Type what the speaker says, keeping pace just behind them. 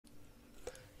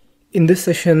In this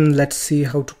session, let's see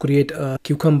how to create a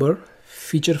Cucumber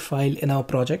feature file in our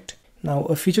project. Now,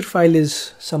 a feature file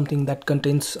is something that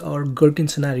contains our Gherkin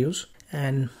scenarios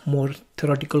and more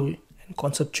theoretical and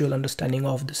conceptual understanding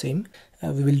of the same.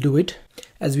 We will do it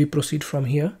as we proceed from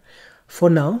here. For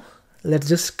now, let's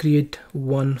just create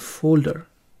one folder.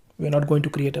 We're not going to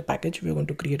create a package, we're going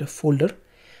to create a folder.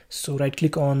 So right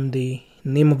click on the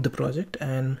name of the project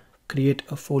and create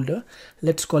a folder.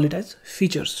 Let's call it as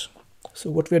features. So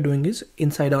what we are doing is,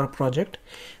 inside our project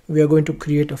we are going to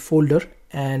create a folder,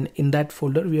 and in that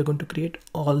folder we are going to create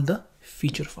all the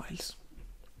feature files.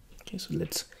 Okay, so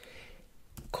let's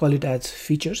call it as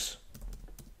features.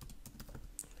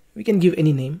 We can give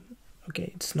any name.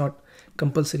 Okay, it's not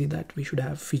compulsory that we should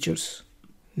have features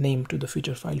name to the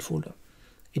feature file folder.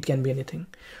 It can be anything.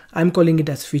 I'm calling it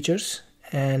as features,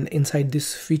 and inside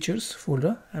this features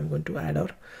folder I'm going to add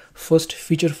our first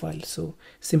feature file. So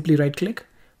simply right click,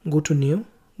 go to new,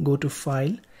 go to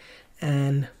file,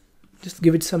 and just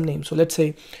give it some name. So let's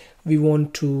say we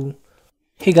want to...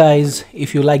 Hey guys,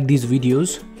 if you like these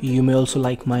videos, you may also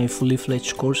like my fully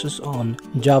fledged courses on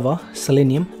Java,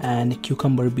 Selenium and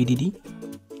Cucumber BDD.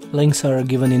 Links are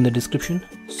given in the description,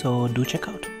 so do check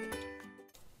out.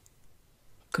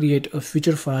 Create a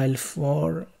feature file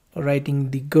for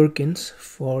writing the gherkins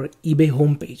for eBay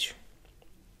homepage.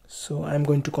 So I'm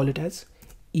going to call it as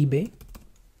eBay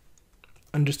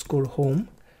underscore home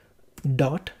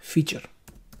dot feature.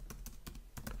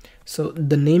 So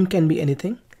the name can be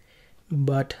anything,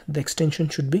 but the extension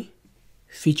should be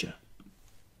feature.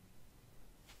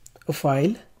 A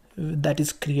file that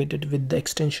is created with the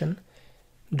extension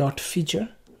dot feature,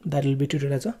 that will be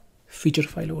treated as a feature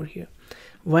file over here.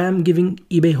 Why I'm giving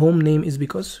eBay home name is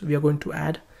because we are going to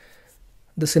add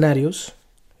the scenarios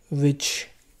which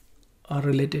are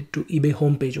related to eBay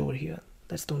homepage over here.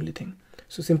 That's the only thing.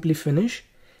 So simply finish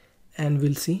and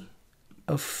we'll see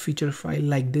a feature file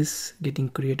like this getting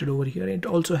created over here. It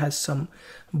also has some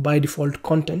by default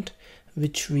content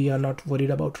which we are not worried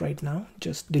about right now.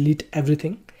 Just delete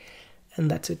everything and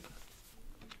that's it.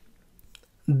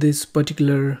 This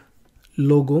particular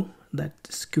logo,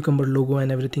 that Cucumber logo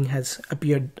and everything, has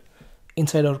appeared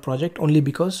inside our project only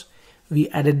because we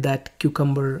added that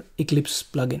Cucumber Eclipse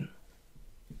plugin.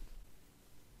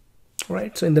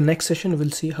 Alright, so in the next session we'll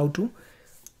see how to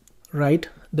write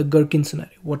the Gherkin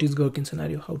scenario. What is Gherkin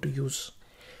scenario? How to use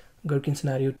Gherkin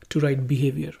scenario to write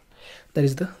behavior. That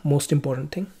is the most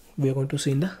important thing we are going to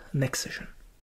see in the next session.